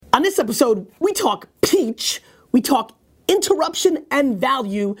On this episode, we talk peach, we talk interruption and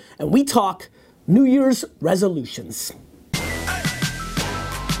value, and we talk New Year's resolutions.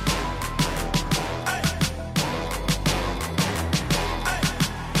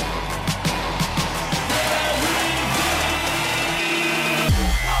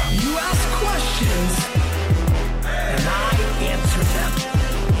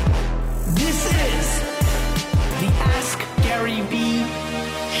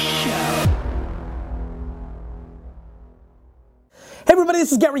 Hey everybody,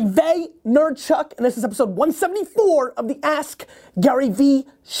 this is Gary Vaynerchuk, and this is episode 174 of the Ask Gary V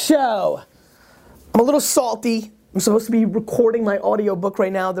Show. I'm a little salty. I'm supposed to be recording my audiobook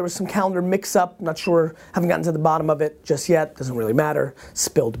right now. There was some calendar mix-up. Not sure, haven't gotten to the bottom of it just yet. Doesn't really matter.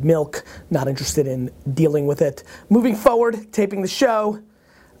 Spilled milk. Not interested in dealing with it. Moving forward, taping the show.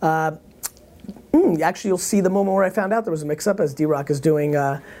 Actually, you'll see the moment where I found out there was a mix-up as D-Rock is doing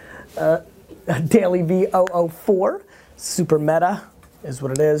Daily V004. Super meta is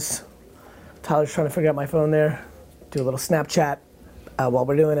what it is. Tyler's trying to figure out my phone there. Do a little Snapchat while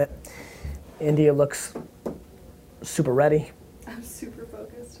we're doing it. India looks super ready. I'm super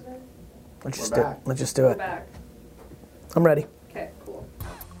focused today. Let's just do it. We're back. I'm ready. Okay, cool.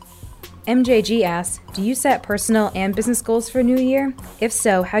 MJG asks, do you set personal and business goals for New Year? If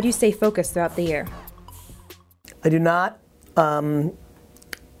so, how do you stay focused throughout the year? I do not. I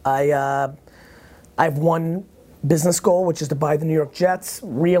have one business goal, which is to buy the New York Jets.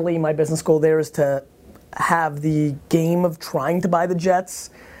 Really, my business goal there is to have the game of trying to buy the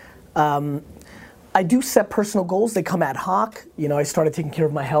Jets. I do set personal goals. They come ad hoc. You know, I started taking care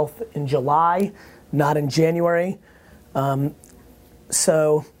of my health in July, not in January.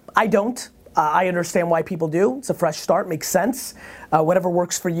 So I don't. I understand why people do. It's a fresh start, makes sense. Whatever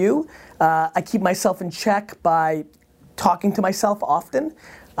works for you. I keep myself in check by talking to myself often.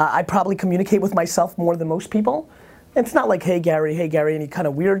 I probably communicate with myself more than most people. It's not like, hey Gary, any kind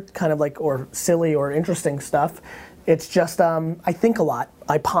of weird, kind of like, or silly or interesting stuff. It's just, I think a lot.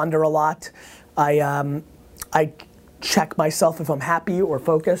 I ponder a lot. I check myself if I'm happy or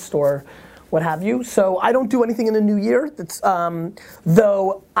focused or what have you. So I don't do anything in the new year. That's,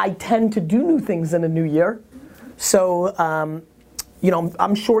 though I tend to do new things in the new year. So, you know,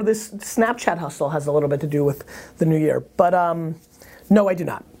 I'm sure this Snapchat hustle has a little bit to do with the new year. But no, I do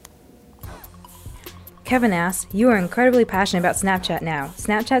not. Kevin asks, you are incredibly passionate about Snapchat now.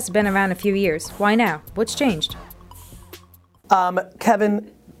 Snapchat's been around a few years. Why now? What's changed? Kevin,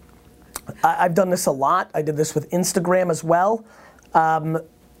 I've done this a lot. I did this with Instagram as well.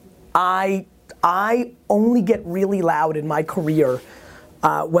 I only get really loud in my career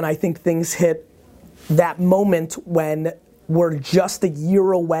when I think things hit that moment when we're just a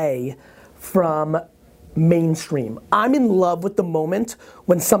year away from mainstream. I'm in love with the moment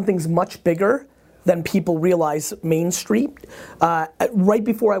when something's much bigger than people realize mainstream. Right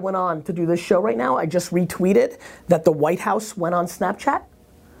before I went on to do this show right now, I just retweeted that the White House went on Snapchat,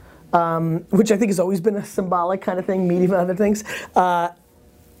 which I think has always been a symbolic kind of thing, media and other things. I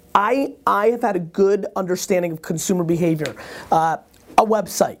have had a good understanding of consumer behavior. A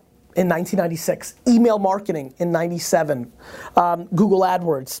website in 1996, email marketing in 97, Google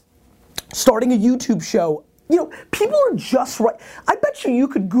AdWords, starting a YouTube show. You know, people are just right. I bet you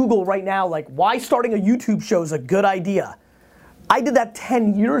could Google right now, like, why starting a YouTube show is a good idea. I did that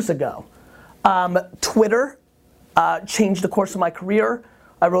 10 years ago. Twitter changed the course of my career.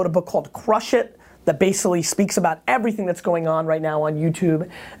 I wrote a book called Crush It that basically speaks about everything that's going on right now on YouTube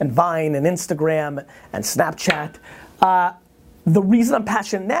and Vine and Instagram and Snapchat. The reason I'm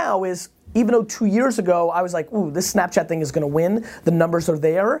passionate now is, even though 2 years ago I was like, ooh, this Snapchat thing is gonna win, the numbers are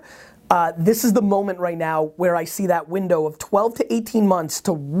there. This is the moment right now where I see that window of 12 to 18 months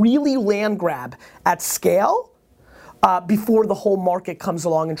to really land grab at scale before the whole market comes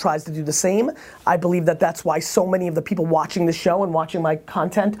along and tries to do the same. I believe that that's why so many of the people watching the show and watching my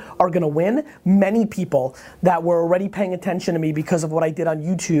content are gonna win. Many people that were already paying attention to me because of what I did on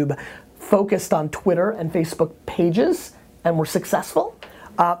YouTube focused on Twitter and Facebook pages and were successful.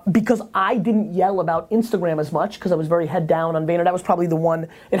 Because I didn't yell about Instagram as much because I was very head down on Vayner. That was probably the one.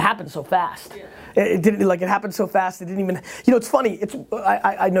 It happened so fast. Yeah. It didn't, like, it happened so fast. It didn't even. You know, it's funny.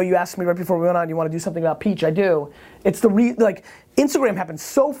 I know you asked me right before we went on. You want to do something about Peach? I do. It's like Instagram happened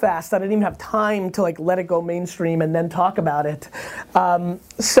so fast that I didn't even have time to like let it go mainstream and then talk about it.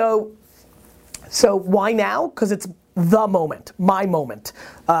 So why now? Because it's the moment, my moment.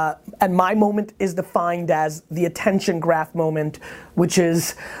 And my moment is defined as the attention graph moment, which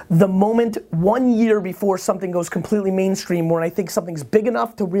is the moment 1 year before something goes completely mainstream when I think something's big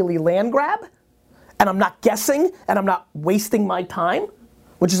enough to really land grab, and I'm not guessing, and I'm not wasting my time,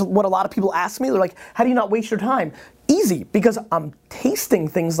 which is what a lot of people ask me. They're like, how do you not waste your time? Easy, because I'm tasting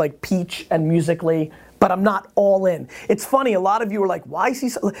things like peach and Musical.ly, but I'm not all in. It's funny, a lot of you are like, why is he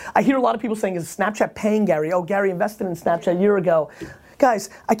so, I hear a lot of people saying, is Snapchat paying Gary? Oh, Gary invested in Snapchat a year ago. Guys,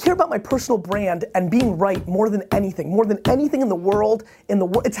 I care about my personal brand and being right more than anything in the world,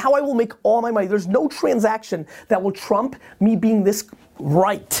 it's how I will make all my money. There's no transaction that will trump me being this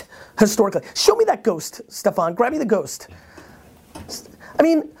right, historically. Show me that ghost, Stefan, grab me the ghost. I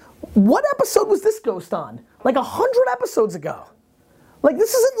mean, what episode was this ghost on? Like 100 episodes ago. Like,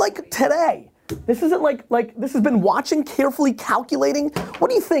 this isn't like today. This isn't like this has been watching, carefully calculating. What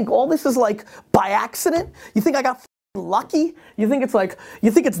do you think? All this is like by accident? You think I got lucky? You think it's like,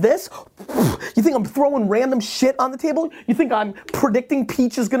 you think it's this? You think I'm throwing random shit on the table? You think I'm predicting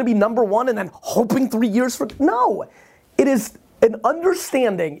peach is gonna be #1 and then hoping 3 years for, no. It is an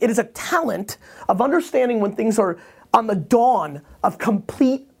understanding, it is a talent of understanding when things are on the dawn of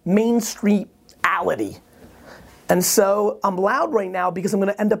complete mainstream-ality. And so I'm loud right now because I'm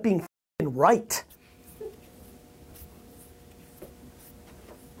gonna end up being right.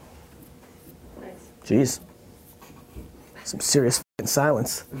 Nice. Jeez. Some serious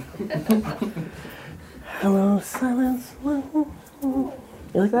silence. Hello, silence. You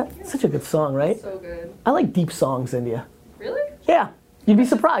like that? Such a good song, right? So good. I like deep songs, India. Really? Yeah. You'd be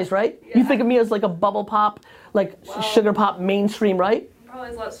surprised, right? Yeah. You think of me as like a bubble pop, like sugar pop mainstream, right? Probably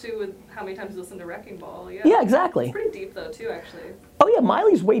has a lot to do with how many times you listen to Wrecking Ball. Yeah. Yeah, exactly. It's pretty deep though, too, actually. Oh yeah,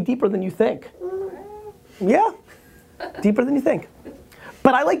 Miley's way deeper than you think. Yeah, deeper than you think.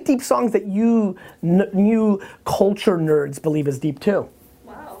 But I like deep songs that you culture nerds believe is deep too.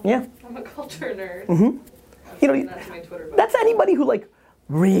 Wow. Yeah. I'm a culture nerd. Mm-hmm. You know, That's my Twitter bio. that's anybody who like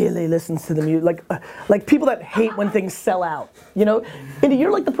really listens to the music, like people that hate when things sell out. You know, Indy,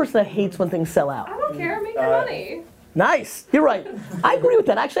 you're like the person that hates when things sell out. I don't care. I'm making money. Nice, you're right. I agree with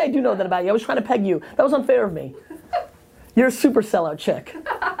that. Actually, I do know that about you. I was trying to peg you. That was unfair of me. You're a super sellout chick.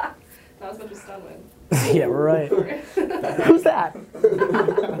 Not as much as Stunwin. Yeah, right. Who's that?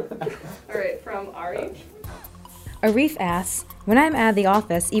 All right, from Ari. Arif asks, when I'm at the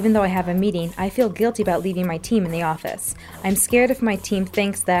office, even though I have a meeting, I feel guilty about leaving my team in the office. I'm scared if my team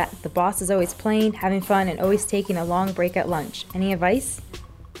thinks that the boss is always playing, having fun, and always taking a long break at lunch. Any advice?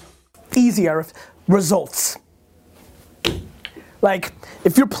 Easy, Arif. Results. Like,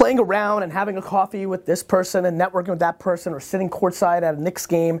 if you're playing around and having a coffee with this person and networking with that person or sitting courtside at a Knicks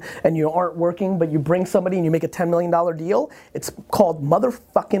game and you aren't working but you bring somebody and you make a $10 million deal, it's called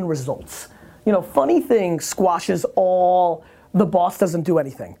motherfucking results. You know, funny thing squashes all, the boss doesn't do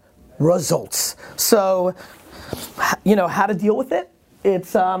anything. Results. So, you know, how to deal with it?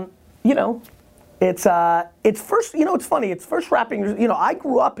 It's, you know, it's first, you know, it's funny, it's first wrapping, you know, I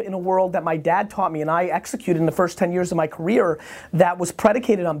grew up in a world that my dad taught me and I executed in the first 10 years of my career that was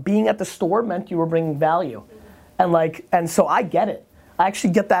predicated on being at the store meant you were bringing value. And so I get it. I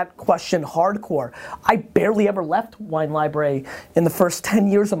actually get that question hardcore. I barely ever left Wine Library in the first 10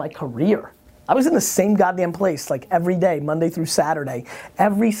 years of my career. I was in the same goddamn place like every day, Monday through Saturday,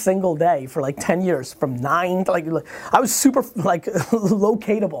 every single day for like 10 years, from 9 to like I was super like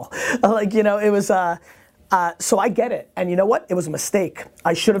locatable. Like, you know, it was, so I get it. And you know what? It was a mistake.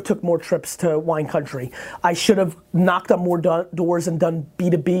 I should have took more trips to wine country. I should have knocked on more doors and done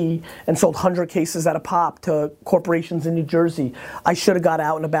B2B and sold 100 cases at a pop to corporations in New Jersey. I should have got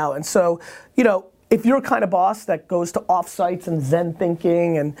out and about. And so, you know, if you're a kind of boss that goes to offsites and Zen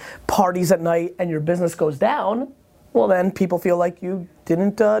thinking and parties at night and your business goes down, well then people feel like you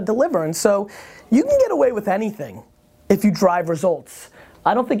didn't deliver. And so you can get away with anything if you drive results.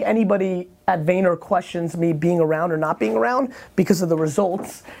 I don't think anybody at Vayner questions me being around or not being around because of the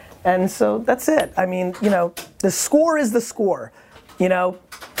results. And so that's it. I mean, you know, the score is the score. You know,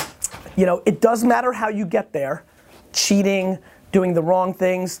 it does matter how you get there. Cheating, doing the wrong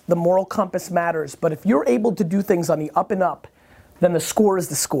things, the moral compass matters. But if you're able to do things on the up and up, then the score is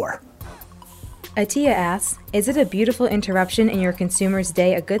the score. Atia asks, is it a beautiful interruption in your consumer's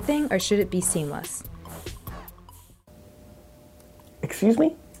day a good thing, or should it be seamless? Excuse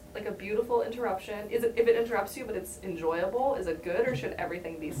me? Like a beautiful interruption. Is it, if it interrupts you but it's enjoyable, is it good, or should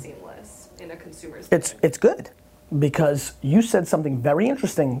everything be seamless in a consumer's day? It's good, because you said something very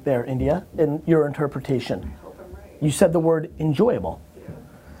interesting there, India, in your interpretation. I hope I'm right. You said the word enjoyable. Yeah.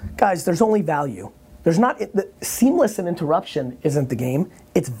 Guys, there's only value. There's not, seamless and interruption isn't the game,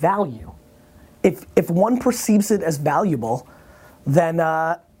 it's value. If one perceives it as valuable, then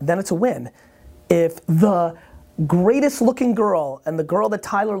it's a win. If the greatest looking girl and the girl that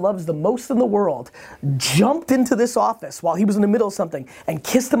Tyler loves the most in the world jumped into this office while he was in the middle of something and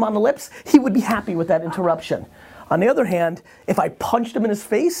kissed him on the lips, he would be happy with that interruption. On the other hand, if I punched him in his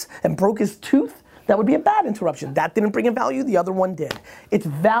face and broke his tooth, that would be a bad interruption. That didn't bring in value, the other one did. It's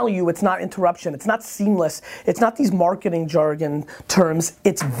value, it's not interruption, it's not seamless, it's not these marketing jargon terms,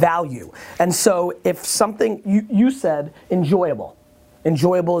 it's value. And so if something, you said enjoyable.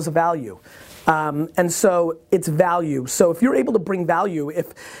 Enjoyable is a value. And so it's value. So if you're able to bring value,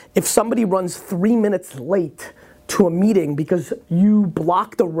 if somebody runs 3 minutes late to a meeting because you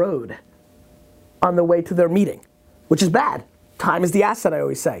blocked the road on the way to their meeting, which is bad. Time is the asset, I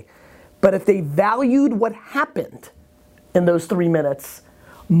always say. But if they valued what happened in those 3 minutes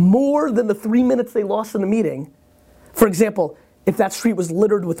more than the 3 minutes they lost in the meeting, for example, if that street was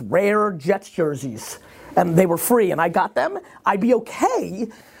littered with rare Jets jerseys and they were free and I got them, I'd be okay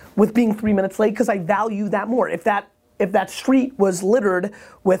with being 3 minutes late because I value that more. If that street was littered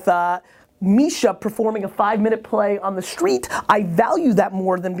with Misha performing a 5-minute play on the street, I value that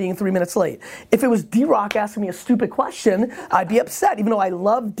more than being 3 minutes late. If it was D-Rock asking me a stupid question, I'd be upset. Even though I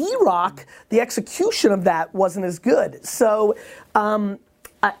love D-Rock, the execution of that wasn't as good. So the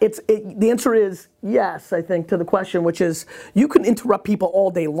answer is yes, I think, to the question, which is you can interrupt people all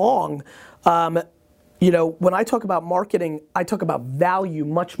day long. When I talk about marketing, I talk about value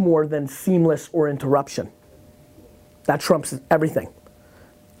much more than seamless or interruption. That trumps everything.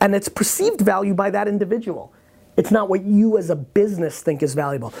 And it's perceived value by that individual. It's not what you as a business think is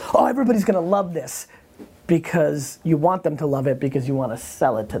valuable. Oh, everybody's gonna love this because you want them to love it because you want to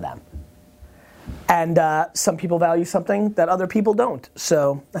sell it to them. And some people value something that other people don't.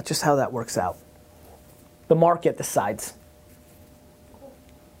 So that's just how that works out. The market decides.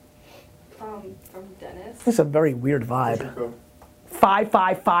 From Dennis. This is a very weird vibe.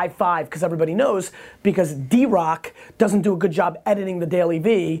 5555, because everybody knows, because D-Rock doesn't do a good job editing the Daily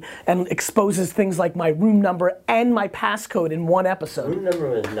V and exposes things like my room number and my passcode in one episode. Room number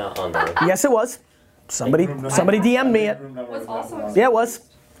was not on there. Yes, it was. Somebody DM'd me it. Was also Yeah, it was.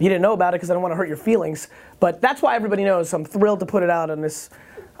 You didn't know about it because I don't want to hurt your feelings. But that's why everybody knows. I'm thrilled to put it out on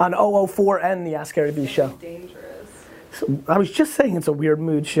 004 and the Ask Gary Vee show. dangerous. So, I was just saying it's a weird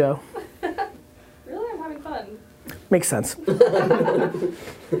mood show. Really, I'm having fun. Makes sense. From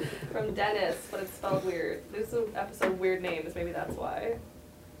Dennis, but it's spelled weird. This is an episode of weird names. Maybe that's why.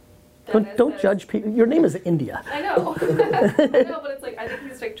 Don't judge people. Your name is India. I know. I know, but it's like I think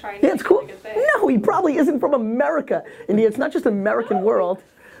he's like trying to Yeah, it's cool. make it a good thing. No, he probably isn't from America. India, it's not just an American world.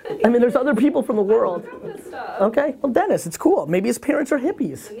 I mean, there's other people from the world. This stuff. Okay, well, Dennis, it's cool. Maybe his parents are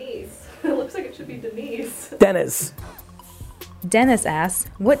hippies. Denise. It looks like it should be Denise. Dennis. Dennis asks,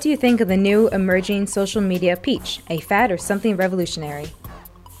 what do you think of the new emerging social media peach? A fad or something revolutionary?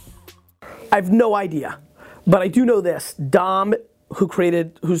 I have no idea, but I do know this. Dom, who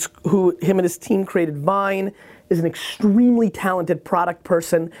him and his team created Vine, is an extremely talented product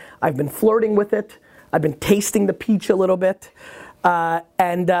person. I've been flirting with it. I've been tasting the peach a little bit.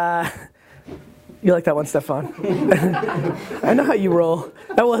 You like that one, Stefan? I know how you roll.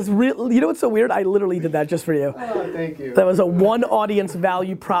 That was real. You know what's so weird? I literally did that just for you. Oh, thank you. That was a one audience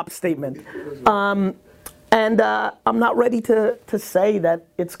value prop statement. I'm not ready to say that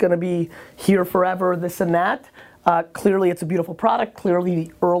it's going to be here forever, this and that. Clearly, it's a beautiful product. Clearly,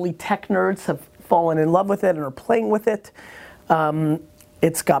 the early tech nerds have fallen in love with it and are playing with it.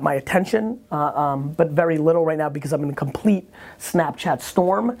 It's got my attention, but very little right now because I'm in a complete Snapchat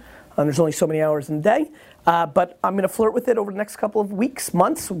storm. There's only so many hours in a day. But I'm going to flirt with it over the next couple of weeks,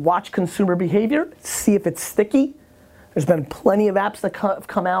 months, watch consumer behavior, see if it's sticky. There's been plenty of apps that have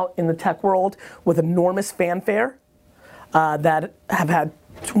come out in the tech world with enormous fanfare that have had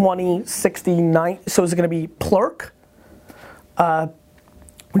 20, 60, 90. So is it going to be Plurk,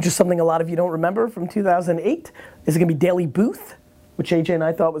 which is something a lot of you don't remember from 2008? Is it going to be Daily Booth, which AJ and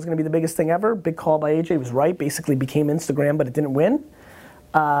I thought was going to be the biggest thing ever? Big call by AJ, was right. Basically became Instagram, but it didn't win.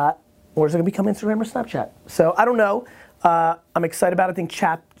 Or is it going to become Instagram or Snapchat? So I don't know. I'm excited about it. I think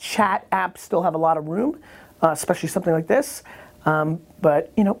chat apps still have a lot of room, especially something like this.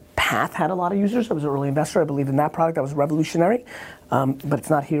 But Path had a lot of users. I was an early investor. I believed in that product. That was revolutionary. But it's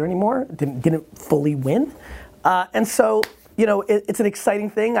not here anymore. It didn't fully win. And so it's an exciting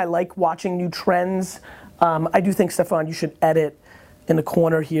thing. I like watching new trends. I do think, Stefan, you should edit in the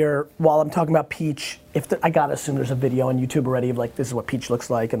corner here while I'm talking about peach. I gotta assume there's a video on YouTube already of like this is what peach looks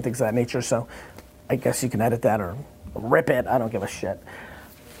like and things of that nature. So I guess you can edit that or rip it. I don't give a shit.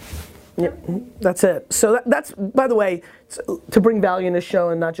 Yeah, that's it. So that's, by the way, to bring value in a show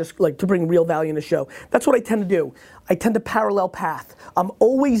and not just like to bring real value in a show. That's what I tend to do. I tend to parallel path. I'm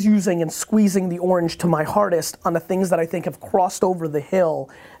always using and squeezing the orange to my hardest on the things that I think have crossed over the hill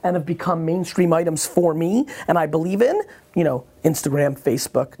and have become mainstream items for me and I believe in, you know, Instagram,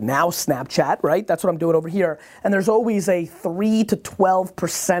 Facebook, now Snapchat, right? That's what I'm doing over here. And there's always a 3 to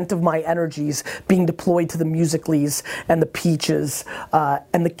 12% of my energies being deployed to the Musical.lys and the Peaches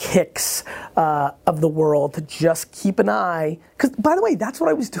and the Kicks of the world to just keep an eye. Because, by the way, that's what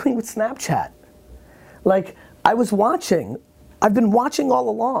I was doing with Snapchat. Like, I was watching. I've been watching all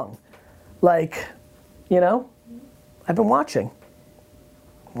along. Like, you know, I've been watching.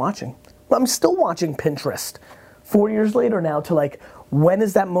 I'm still watching Pinterest 4 years later now to like, when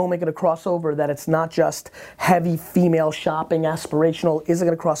is that moment gonna cross over that it's not just heavy female shopping, aspirational? Is it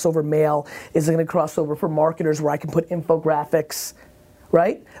gonna cross over male? Is it gonna cross over for marketers where I can put infographics,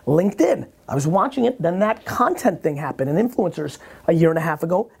 right? LinkedIn, I was watching it, then that content thing happened and influencers a year and a half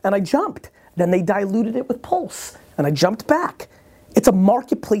ago and I jumped. Then they diluted it with Pulse and I jumped back. It's a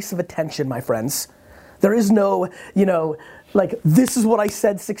marketplace of attention, my friends. There is no, you know, like, this is what I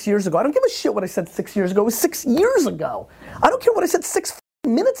said 6 years ago. I don't give a shit what I said 6 years ago. It was 6 years ago. I don't care what I said 6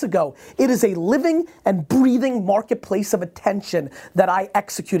 minutes ago. It is a living and breathing marketplace of attention that I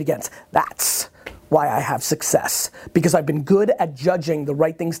execute against. That's why I have success. Because I've been good at judging the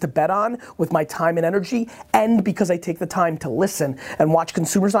right things to bet on with my time and energy, and because I take the time to listen and watch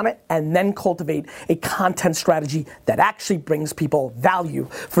consumers on it, and then cultivate a content strategy that actually brings people value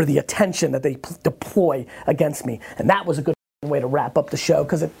for the attention that they deploy against me. And that was a good way to wrap up the show,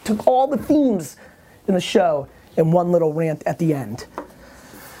 because it took all the themes in the show in one little rant at the end.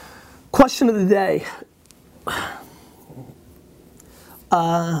 Question of the day.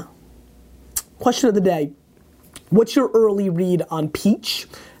 Question of the day. What's your early read on Peach?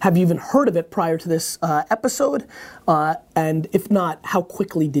 Have you even heard of it prior to this episode? And if not, how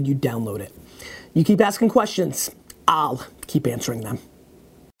quickly did you download it? You keep asking questions, I'll keep answering them.